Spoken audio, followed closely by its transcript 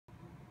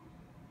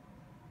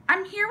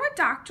I'm here with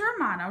Dr.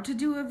 Romano to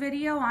do a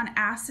video on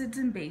acids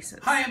and bases.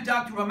 Hi, I'm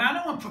Dr.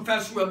 Romano. I'm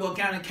professor of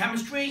organic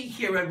chemistry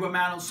here at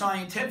Romano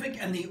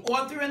Scientific and the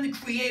author and the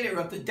creator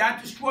of the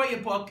DAT Destroyer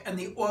book and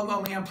the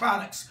Orgoman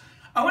products.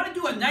 I want to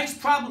do a nice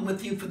problem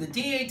with you for the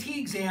DAT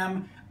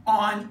exam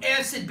on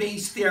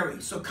acid-base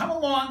theory. So come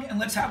along and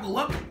let's have a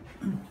look.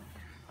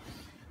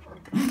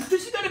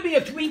 This is going to be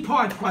a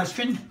three-part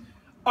question.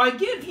 I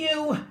give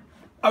you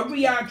a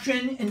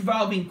reaction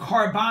involving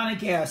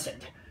carbonic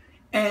acid.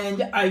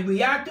 And I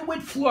react it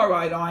with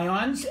fluoride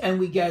ions, and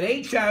we get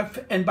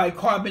HF and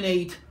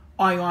bicarbonate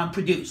ion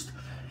produced.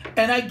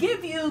 And I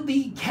give you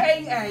the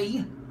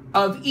Ka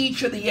of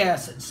each of the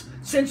acids.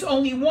 Since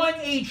only one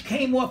H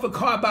came off of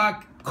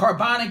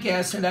carbonic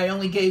acid, I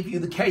only gave you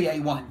the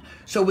Ka1.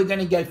 So we're going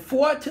to get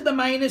 4 to the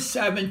minus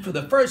 7 for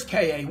the first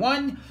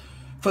Ka1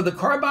 for the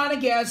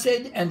carbonic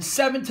acid, and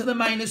 7 to the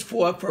minus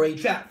 4 for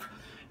HF.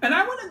 And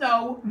I want to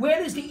know,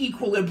 where does the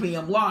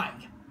equilibrium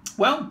lie?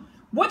 Well,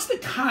 what's the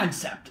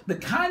concept? The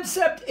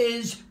concept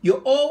is you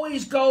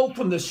always go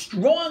from the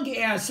strong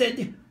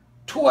acid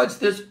towards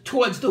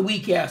the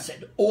weak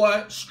acid,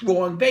 or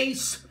strong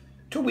base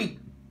to weak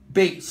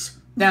base.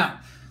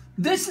 Now,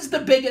 this is the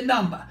bigger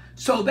number.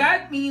 So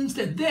that means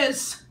that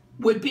this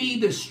would be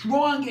the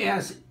strong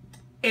acid,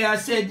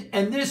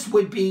 and this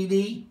would be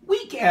the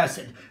weak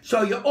acid.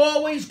 So you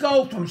always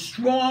go from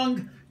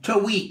strong to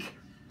weak.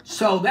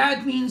 So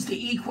that means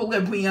the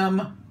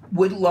equilibrium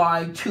would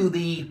lie to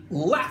the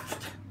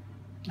left.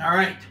 All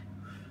right.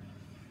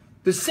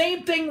 The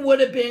same thing would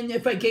have been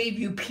if I gave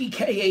you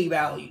pKa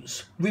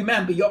values.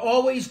 Remember, you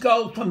always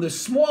go from the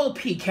small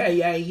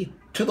pKa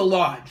to the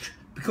large,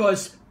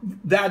 because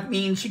that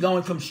means you're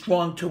going from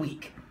strong to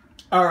weak.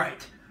 All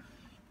right.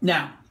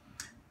 Now,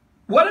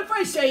 what if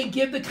I say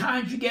give the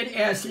conjugate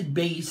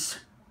acid-base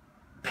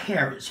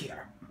pairs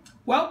here?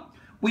 Well,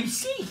 we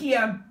see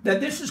here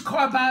that this is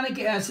carbonic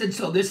acid,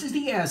 so this is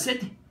the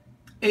acid.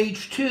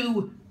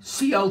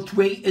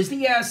 H2CO3 is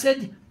the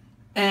acid.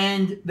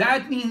 And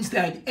that means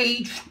that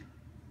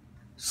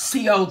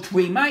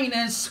HCO3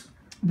 minus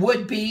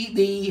would be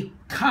the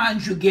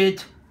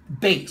conjugate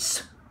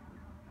base.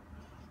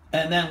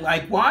 And then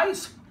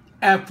likewise,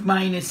 F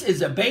minus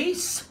is a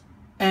base,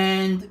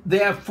 and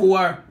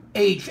therefore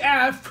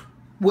HF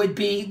would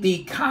be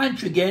the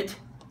conjugate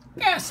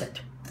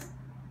acid.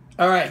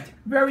 All right,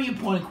 very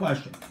important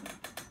question.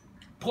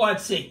 Part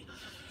C.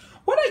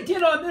 What I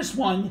did on this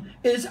one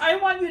is I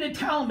want you to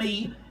tell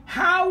me,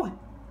 how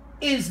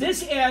is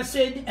this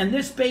acid and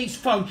this base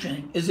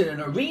functioning? Is it an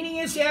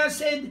Arrhenius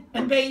acid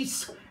and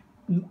base?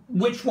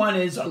 Which one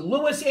is a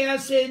Lewis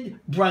acid,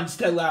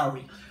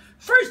 Brunstad-Lowry?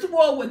 First of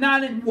all, we're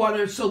not in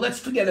water, so let's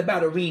forget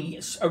about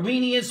Arrhenius.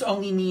 Arrhenius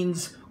only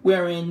means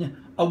we're in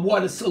a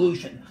water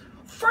solution.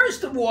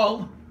 First of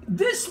all,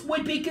 this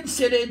would be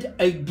considered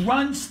a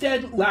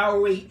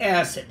Brunstad-Lowry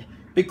acid,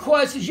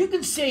 because as you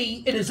can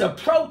see, it is a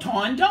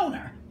proton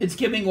donor. It's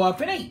giving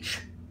off an H.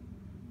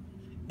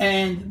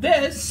 And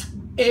this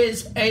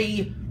is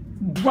a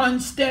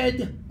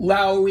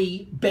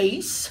Brunstad-Lowry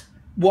base.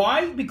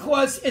 Why?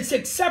 Because it's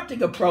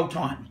accepting a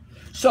proton.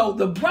 So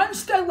the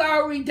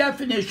Brunstad-Lowry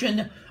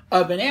definition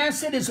of an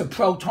acid is a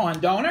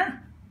proton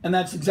donor, and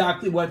that's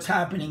exactly what's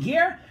happening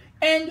here.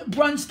 And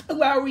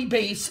Brunstad-Lowry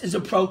base is a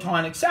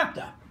proton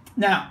acceptor.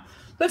 Now,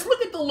 let's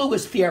look at the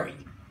Lewis theory.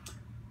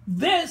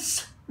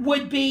 This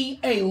would be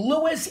a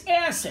Lewis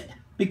acid,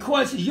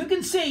 because as you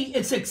can see,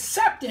 it's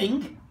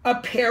accepting a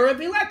pair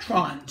of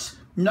electrons.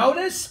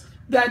 Notice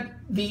that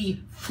the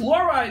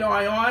fluoride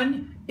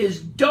ion is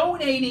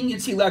donating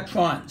its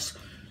electrons.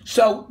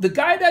 So the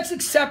guy that's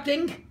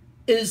accepting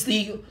is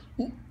the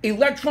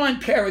electron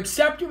pair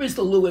acceptor, is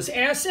the Lewis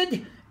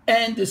acid,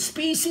 and the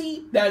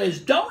species that is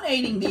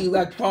donating the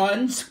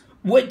electrons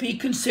would be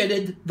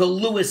considered the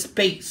Lewis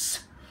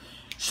base.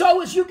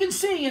 So as you can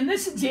see in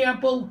this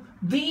example,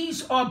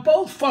 these are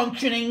both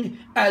functioning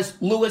as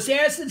Lewis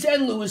acids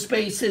and Lewis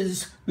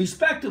bases,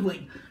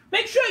 respectively.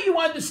 Make sure you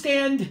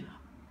understand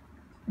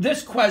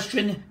this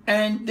question,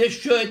 and this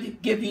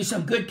should give you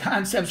some good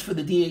concepts for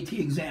the DAT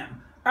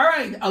exam. All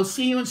right, I'll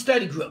see you in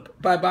study group.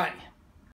 Bye-bye.